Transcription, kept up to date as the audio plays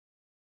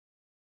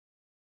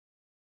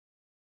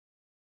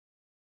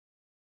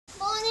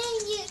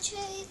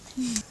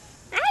YouTube.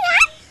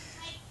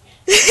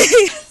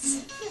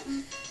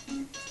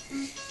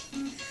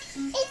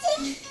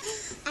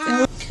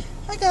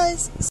 Hi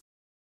guys.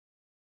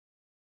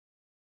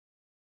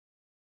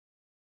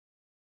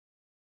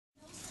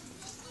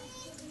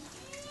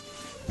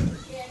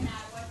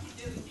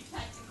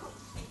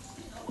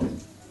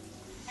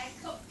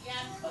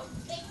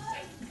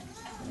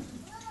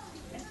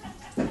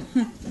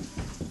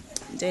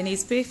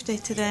 Dani's birthday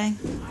today.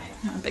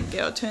 My big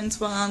girl turns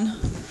 1. I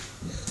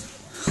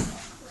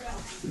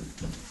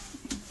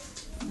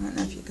don't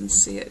know if you can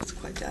see it, it's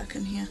quite dark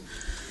in here.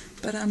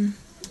 But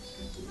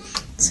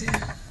it's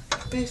her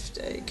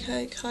birthday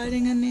cake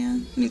hiding in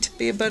there. Meant to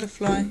be a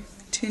butterfly.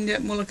 Turned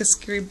out more like a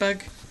scary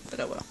bug, but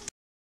oh well.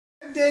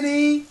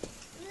 Dani!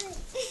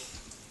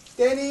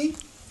 Dani!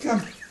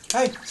 Come.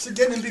 Hey, sit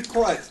down and be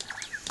quiet.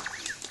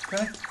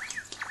 Okay?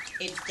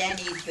 It's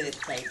Dani's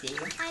birthday,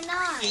 dear. I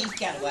know. She's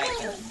gonna wake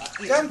up.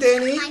 Come,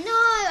 Dani.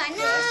 I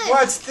know.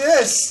 What's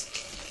this?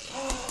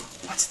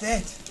 What's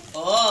that?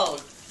 Oh,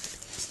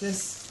 What's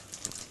this?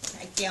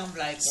 take down,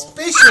 Blake.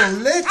 Special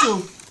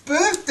little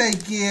birthday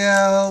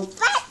girl.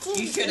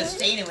 You should have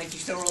seen her when she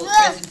saw all the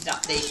presents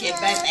up there. She had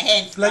both her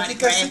hands Blakey,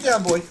 go sit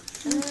down, boy.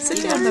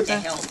 Sit down, to Baba.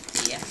 help,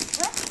 dear.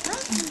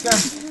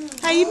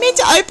 Come. Hey, you meant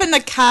to open the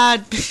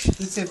card.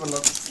 Let's have a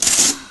look.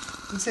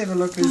 Let's have a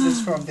look. Who's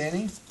this from,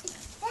 Dani?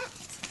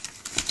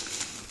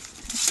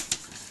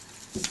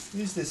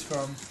 Who's this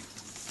from?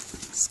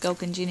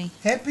 Skulk and Jenny.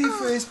 Happy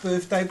first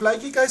birthday,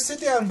 Blakey. Go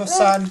sit down, my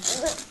son.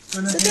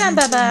 Sit down,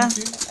 Baba.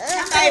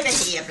 Come over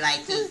here,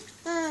 Blakey.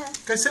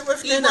 Go sit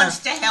with He Nana. wants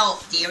to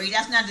help, dear. He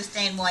doesn't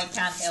understand why he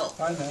can't help.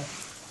 I know.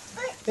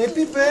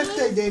 Happy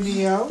birthday,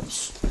 Danielle.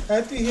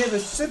 Hope you have a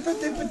super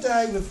duper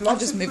day with lots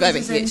just of move over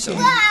presents here,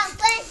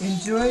 and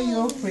enjoy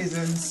your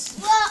presents.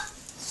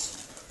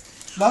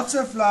 Lots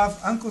of love,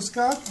 Uncle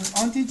Scarf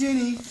and Auntie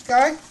Jenny.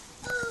 Okay?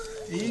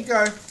 Here you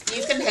go.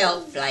 You can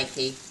help,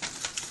 Blakey.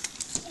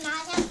 Can I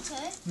help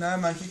too? No,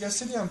 monkey, go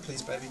sit down,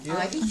 please, baby girl. Oh,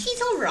 I think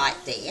she's all right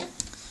there.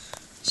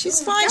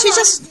 She's fine, she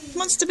just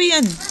wants to be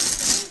in.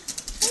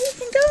 Oh, you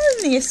can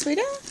go in there,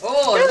 sweetheart.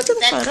 Oh, Go look to at the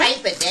that photo.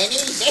 paper,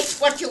 Dani. That's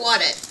what you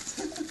wanted.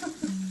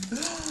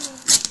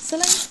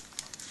 Celine,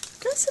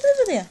 go sit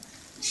over there.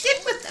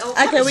 Sit with... Oh,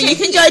 Okay, well you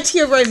can go to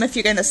your room if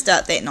you're going to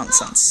start that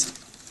nonsense.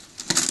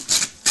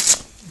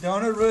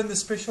 Don't want to ruin the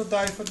special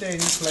day for Dani,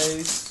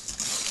 please.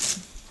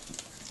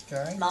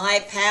 Okay.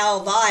 My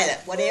pal Violet,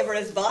 whatever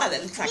is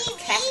Violet, looks like a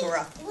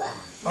cackera.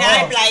 No,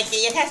 Oh. Blakey,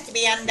 it has to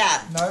be undone.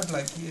 No,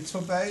 Blakey, it's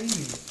for baby.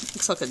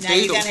 Looks like a No,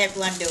 you doodle. don't have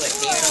to undo it,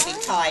 dear. It'll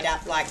be tied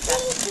up like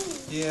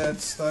that. Yeah,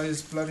 it's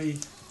those bloody...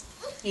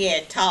 Yeah,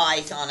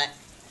 ties on it.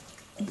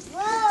 It's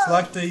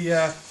like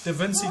the Da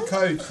Vinci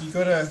Code. You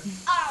got to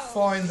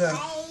find the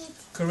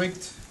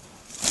correct...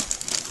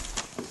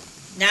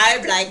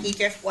 No, Blakey,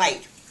 just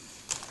wait.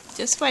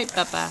 Just wait,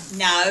 Baba.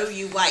 No,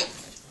 you wait.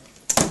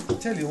 I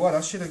tell you what,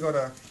 I should have got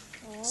a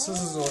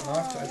scissors or a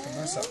knife to open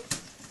this up.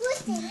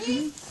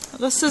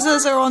 The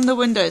scissors are on the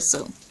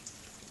windowsill.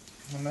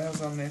 My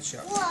nails on that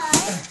shut.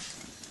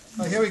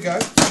 Oh, here we go.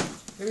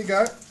 Here we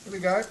go. Here we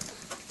go.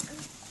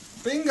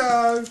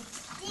 Bingo!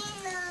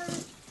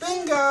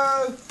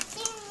 Bingo!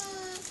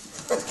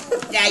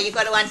 Now you've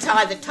got to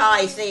untie the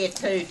ties there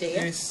too,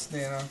 dear. Yes,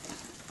 Nana.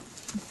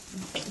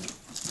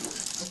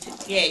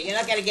 Yeah, you're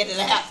not going to get it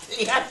out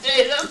till you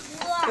undo them.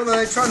 Well,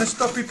 are they trying to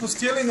stop people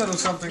stealing it or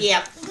something?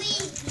 Yep.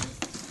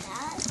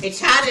 It's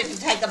harder to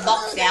take a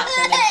box out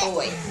than a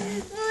toy.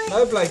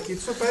 No, Blake,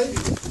 it's for baby.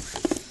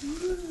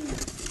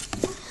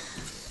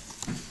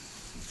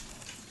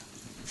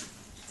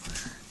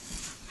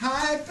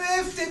 Hi,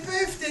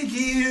 birthday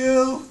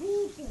girl.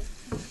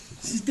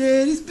 She's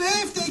Daddy's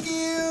birthday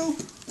girl.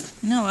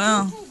 Oh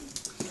well.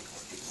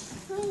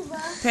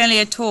 Apparently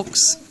it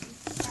talks.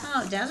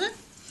 Oh, does it?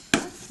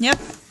 Yep.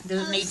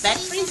 Does it need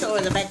batteries or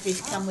do the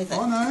batteries come with it?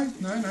 Oh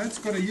no, it's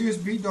got a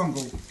USB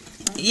dongle.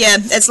 Yeah,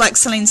 it's like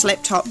Celine's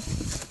laptop.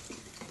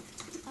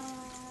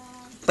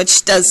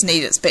 Which does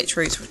need its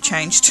batteries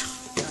changed.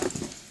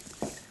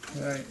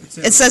 Right,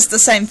 It says the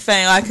same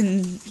thing. I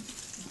can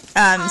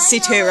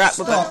set her up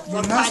with it. Stop. You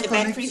What must kind of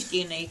connect batteries do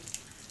you need?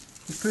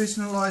 to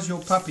personalise your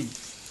puppy.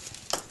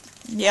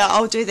 Yeah,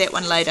 I'll do that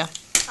one later.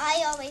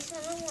 I always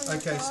want to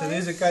Okay, so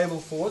there's a cable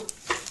for it.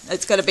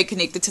 It's got to be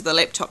connected to the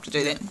laptop to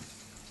do that.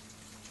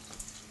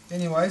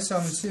 Anyway, so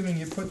I'm assuming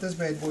you put this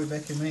bad boy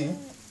back in there.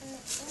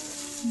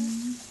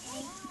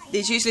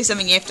 There's usually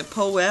something you have to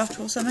pull out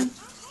or something.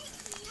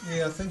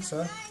 Yeah, I think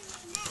so.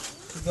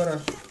 You've got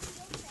to...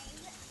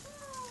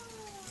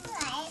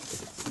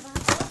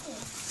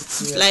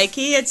 Yeah.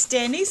 Blakey, it's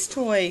Dani's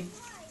toy.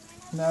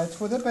 No, it's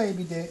for the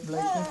baby,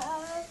 Blakey.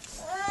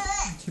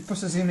 She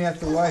pushes him out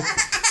the way.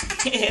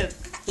 Here.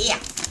 Here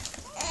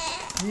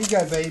you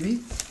go, baby.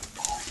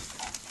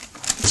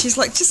 She's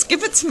like, just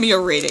give it to me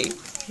already.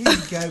 Here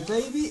you go,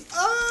 baby.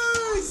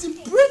 Oh, it's so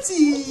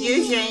pretty.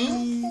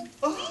 Eugene.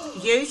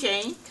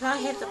 Eugene, can I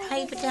have the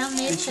paper down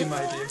there? Yes, you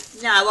may, dear.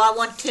 No, I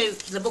want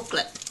the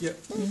booklet. Yep.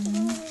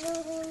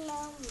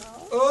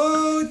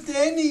 Oh,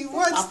 Dani,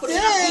 what's I'll put it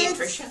that? up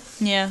here,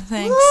 Tricia. Yeah,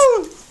 thanks.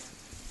 Woo!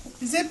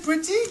 Is that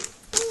pretty?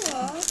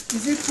 Yeah.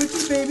 Is that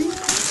pretty, baby?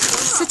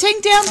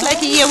 Sitting down,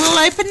 Blakey. Yeah, we'll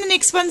open the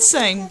next one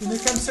soon. Can you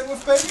come sit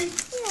with baby?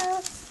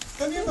 Yeah.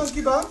 Come here,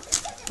 monkey bar.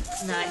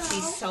 No,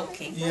 she's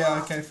sulking.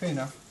 Yeah, okay, fair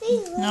enough.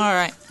 All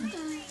right.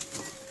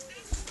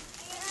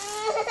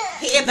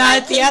 Here, No,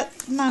 Blakey.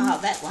 no. Oh,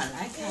 that one,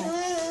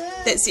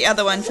 okay. That's the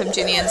other one from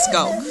Jenny and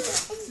Skulk.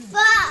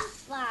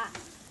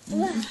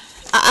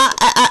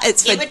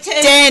 It's for Give it to-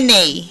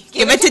 Dani.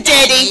 Give it to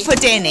Daddy for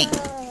Dani.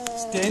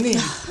 It's Dani.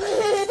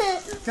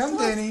 Come,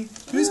 Dani.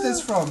 Who's this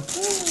from?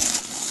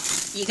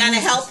 You going to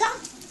help her?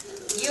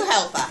 You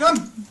help her.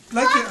 Come,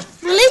 Blakey.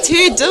 Well, let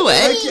her do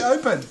it. Blakey,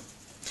 open.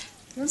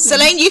 Come,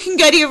 Celine, you can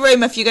go to your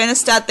room if you're going to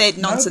start that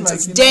nonsense. Blakey,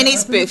 It's no,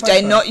 Dani's open the birthday,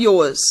 paper. not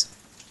yours.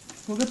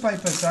 Pull the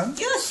paper, son.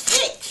 You're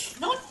 6,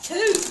 not 2.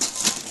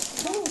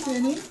 Come on,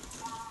 Dani.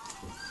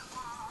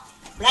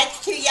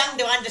 Blake's too young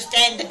to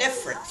understand the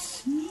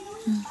difference.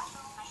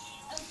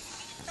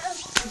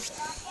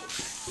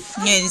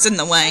 Yeah, he's in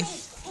the way.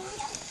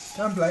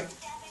 Come, Blake.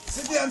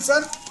 Sit down,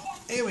 son.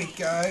 Here we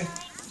go.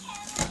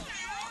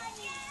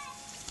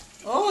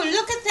 Oh,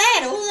 look at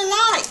that, all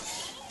the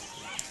lights.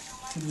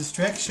 It's a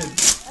distraction.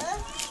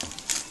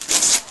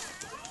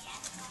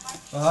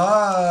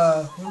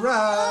 Ah,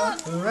 hurrah,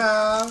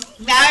 hurrah.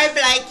 No,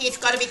 Blake, it's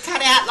got to be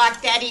cut out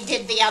like Daddy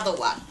did the other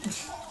one.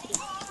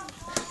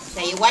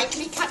 So you wait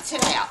till he cuts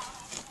it out.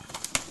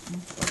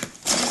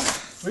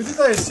 Where did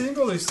they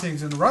assemble these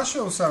things? In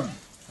Russia or something?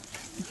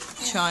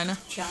 China.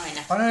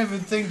 China. I don't even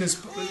think this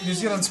New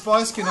Zealand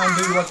Spice can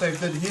undo what they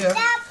did here.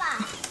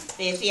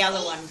 There's the other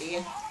one,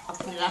 dear. I'll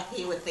put it up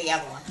here with the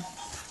other one.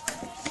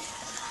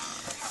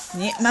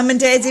 Yeah, Mum and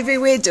Dad's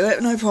everywhere. Do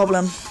it, no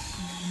problem.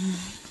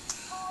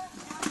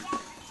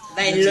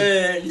 They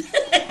learn.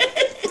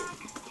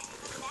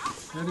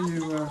 How do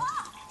you,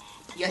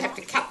 You have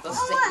to cut the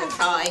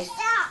ties.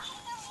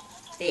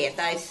 There,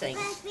 those things.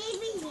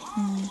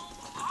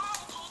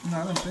 No,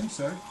 I don't think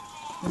so.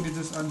 I think it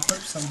just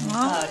unclips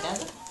somehow. Oh,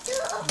 does it?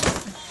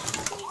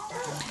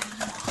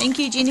 Thank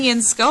you, Jenny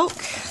and Skulk.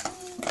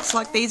 Looks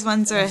like these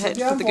ones are a hit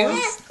for the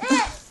girls.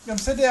 Come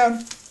sit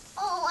down.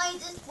 Oh, I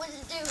just want to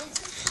do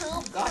it.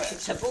 Oh, gosh,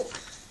 it's a book.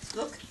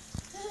 Look.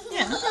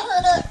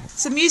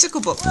 It's a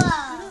musical book.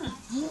 Wow.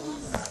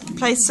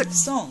 Plays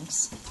 6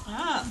 songs,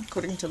 Ah,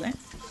 according to that.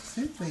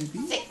 Sit, baby.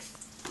 6.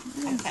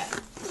 Okay.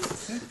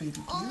 Sit, baby.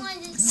 Oh, I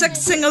just, 6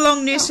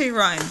 sing-along nursery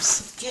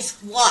rhymes.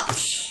 Just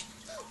watch.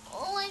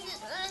 oh, I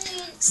just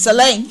really,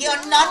 Celine.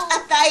 You're not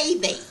a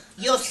baby.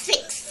 You're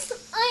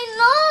 6. I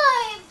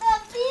know,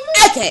 but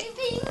people Okay.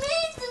 be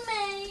mean to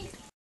me.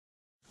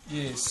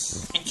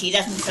 Yes. And she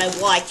doesn't know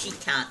why she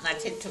can't. And I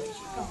said to her,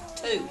 she's got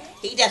 2.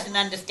 He doesn't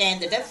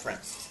understand the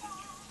difference.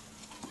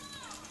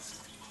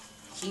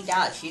 She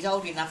does. She's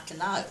old enough to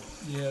know.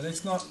 Yeah,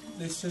 let's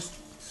just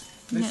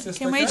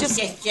Can we It's just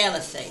just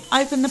jealousy.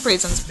 open the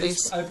presents,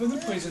 please? open the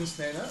presents,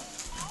 Nana.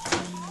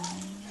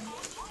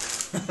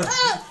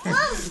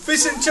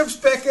 Fish and chips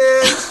packet.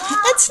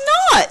 It's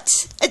not.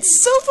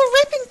 It's silver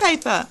wrapping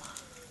paper.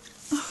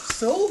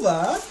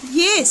 Silver.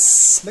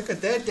 Yes. Look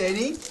at that,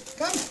 Dani.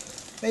 Come,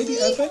 baby,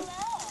 open.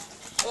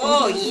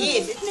 Oh,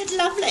 yes. Isn't it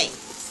lovely?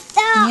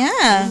 Stop.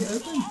 Yeah. Baby,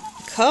 open.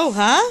 Cool,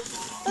 huh?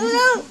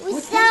 No,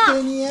 What's stop. that,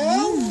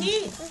 Danielle?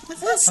 Yes.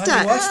 What's this How do you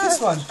stuff? watch this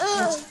one?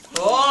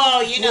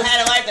 Oh, you know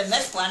how to open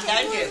this one,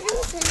 don't you?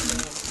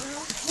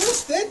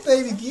 What's that,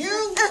 baby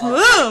girl?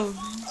 Whoa.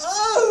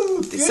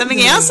 Oh, There's something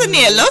else in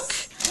there. Look.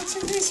 What's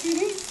in there,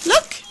 sweetie?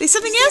 Look. There's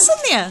something else in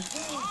there.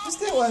 What's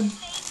that one?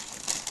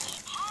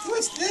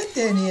 What's that,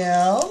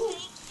 Danielle?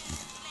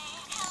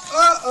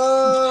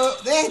 Uh-oh,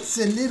 that's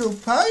a little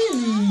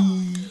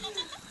pony.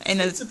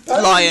 And a It's a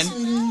pony, lion.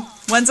 sweetie.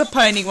 One's a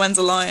pony, one's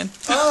a lion.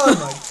 Oh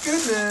my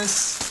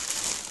goodness.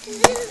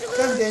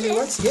 Come, Dani,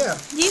 what's here?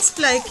 Yes,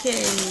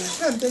 Blakey.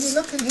 Come, Dani,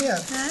 look in here.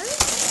 Huh?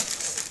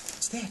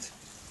 What's that?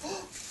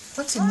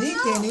 What's in there,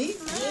 Dani?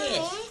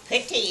 Yes.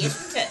 Pity,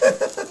 isn't it?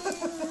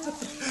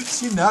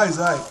 She knows,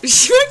 eh?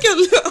 Sure,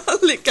 I'll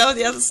let go of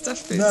the other stuff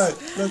first. No,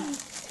 look.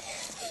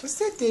 What's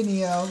that,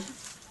 Danielle?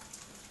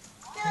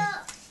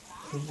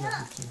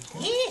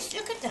 Yes,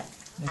 look at them.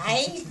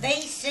 A,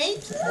 B, C,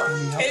 Dani,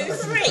 1, help 2, her open the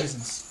 3.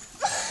 presents.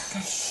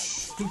 Okay,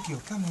 shh, good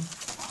girl, come on.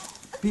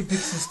 Be big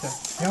sister.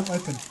 Help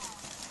open.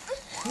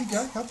 Here you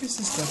go, help your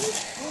sister.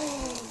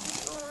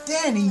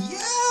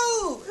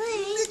 Danielle!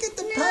 Look at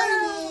the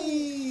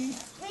pony!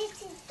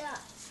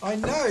 I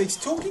know, it's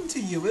talking to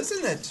you,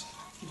 isn't it?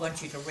 He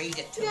wants you to read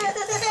it to him.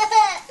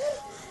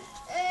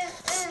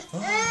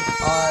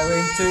 I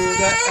went to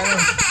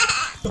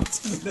the...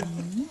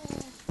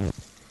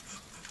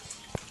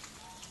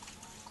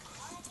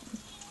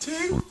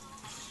 Two.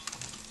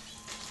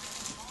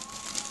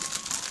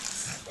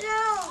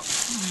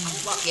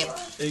 What, yeah.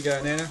 There you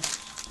go, Nana.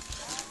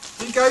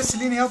 Here you go,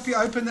 Celine, help you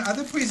open the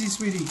other present,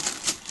 sweetie.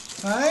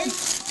 Hey?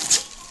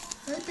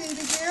 Hey,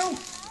 baby girl.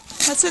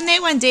 What's in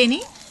that one, Dani?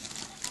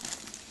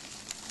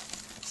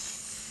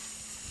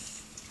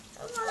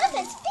 Look,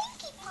 it's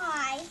Pinkie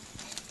Pie.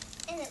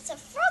 And it's a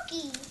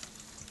froggy.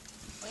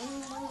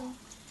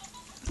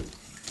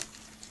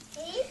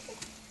 See?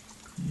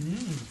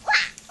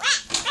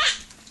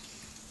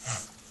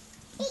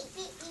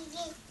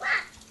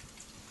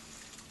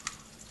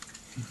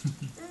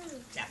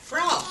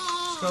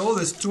 all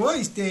these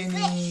toys,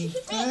 Dani.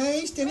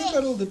 Hey, Dani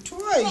got all the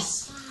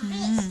toys.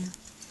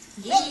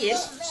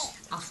 Yes.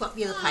 I'll swap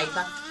you the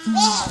paper.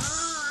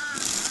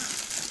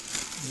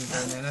 Here you go,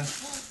 Nana.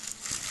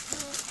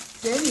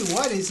 Dani,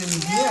 what is in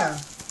here?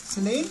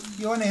 Celine,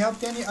 you want to help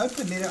Dani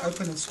open? Let her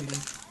open it, sweetie.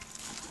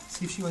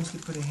 See if she wants to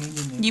put her hand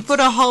in there. You put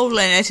a hole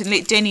in it and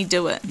let Dani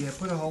do it. Yeah,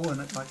 put a hole in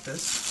it like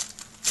this.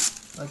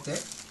 Like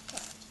that.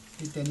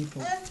 Let Dani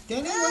pull.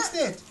 Dani, what's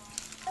that?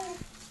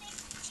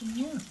 What's in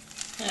here?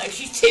 No,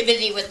 she's too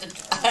busy with the...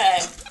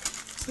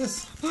 What's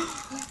this?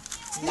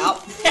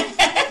 Nope.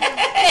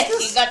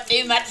 She's got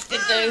too much to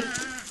do.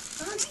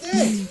 What's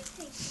that?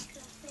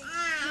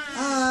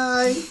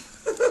 Hi.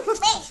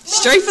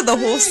 Straight for the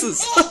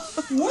horses.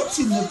 What's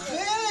in the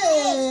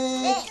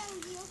bag?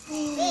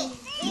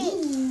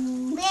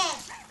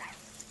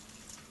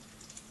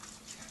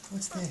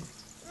 What's that?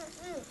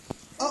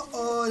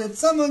 Uh-oh, did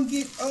someone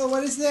get... Oh,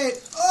 what is that?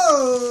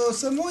 Oh,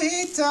 some more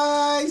hair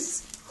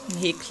ties.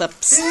 Hair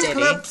clips, Hair Daddy.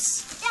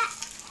 clips.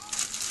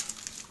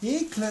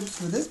 Hair clips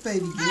for this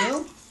baby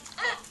girl.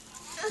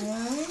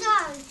 Right.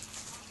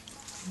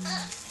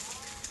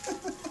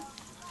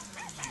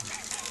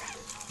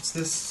 What's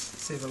this?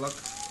 Let's have a look.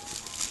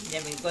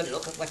 Then we've got to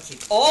look at what she...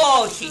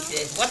 Oh, she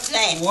says, what's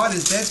that? What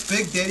is that?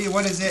 Big, Daddy.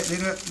 What is that?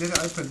 Let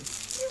her open.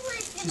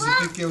 She's a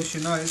big girl, she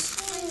knows.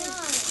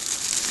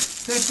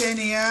 What's that,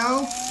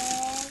 Danielle?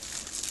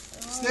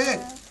 What's that?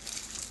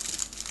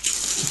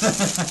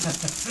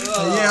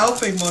 Are you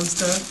helping,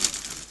 monster?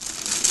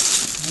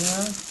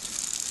 Yeah.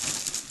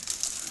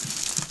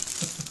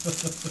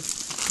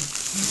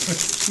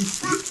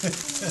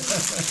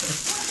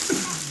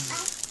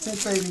 That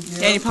baby girl.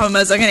 The only problem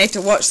is I'm going to have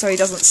to watch so he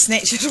doesn't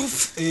snatch it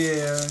off.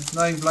 Yeah,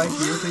 knowing Blakey,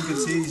 you think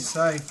it's easy to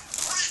say.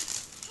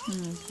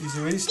 He's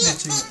already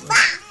snatching it.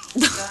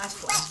 Last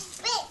one.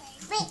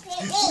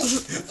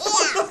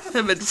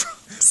 Him and Ross.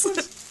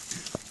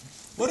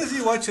 What does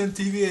he watch on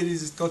TV and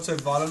he's got so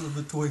violent with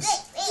the toys?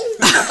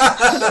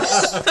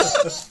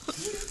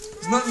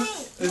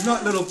 It's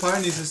not Little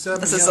Ponies, it's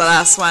something This is else. the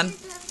last one.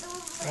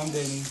 Come,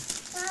 Dani.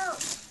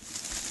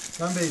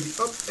 Come, baby.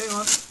 Oh, hang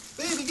on.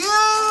 Baby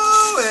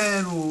girl!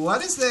 And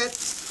what is that?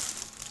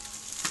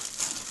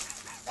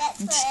 That's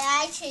what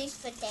I choose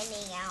for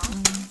Danielle.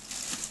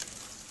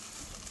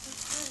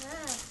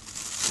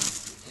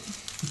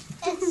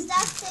 It's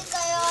stuff to go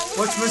on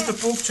What's her. Mr.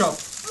 Pork Chop?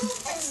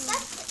 It's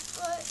stuff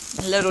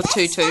to go, Little that's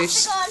tutus.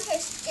 stuff to go on her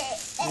skirt.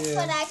 That's Yeah.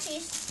 what I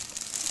choose.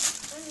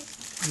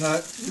 No,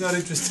 she's not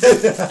interested.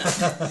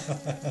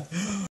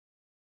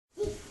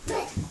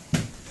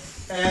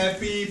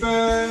 Happy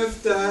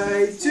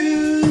birthday to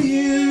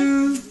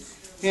you.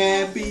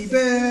 Happy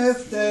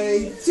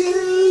birthday to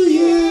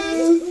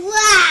you.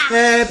 Wow!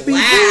 Happy Wow.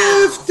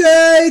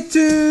 birthday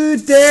to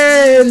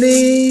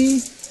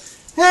Dani.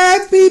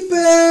 Happy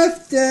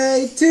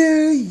birthday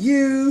to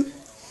you.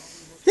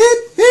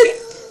 Hip, hip.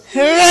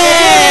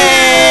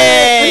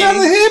 Hooray!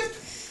 Another hip.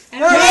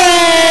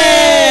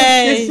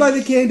 Hooray! Let's blow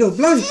the candle.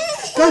 Blow.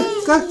 Go,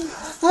 go.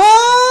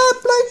 Ah,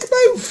 blow,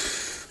 blow.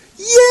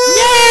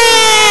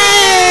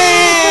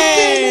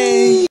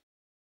 Yay!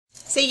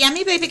 Say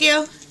yummy, baby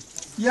girl.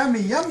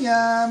 Yummy, yum,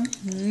 yum.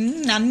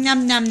 Num,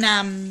 num, num,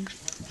 num.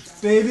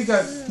 Baby go.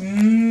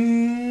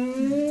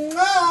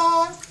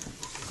 Ah.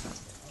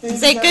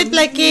 Say good,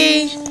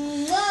 Blakey.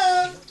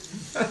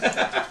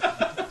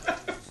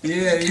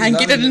 Yeah, he's Can't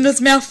get it loving in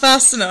his mouth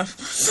fast enough.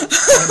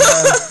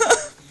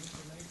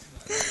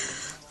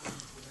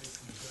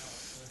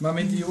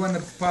 Mummy, do you want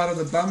a part of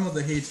the bum or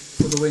the head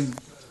or the wing?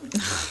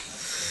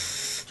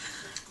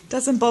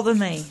 Doesn't bother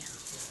me.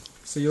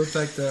 So you'll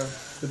take the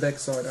back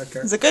side, okay.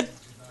 Is it good?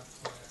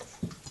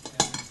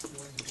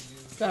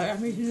 Sorry,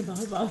 I'm eating the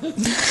bubble.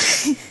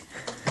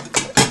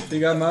 There you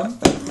go, Mum.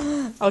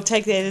 I'll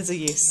take that as a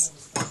yes.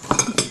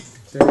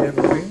 There you have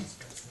a wing.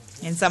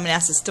 And someone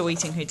else is still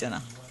eating her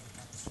dinner.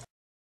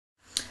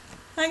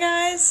 Hi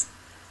guys.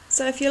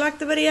 So if you like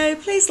the video,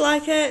 please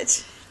like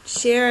it,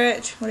 share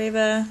it,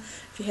 whatever.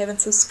 If you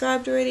haven't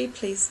subscribed already,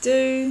 please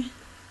do.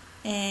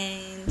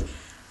 And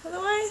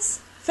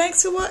otherwise,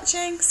 thanks for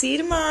watching. See you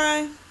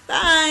tomorrow.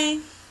 Bye.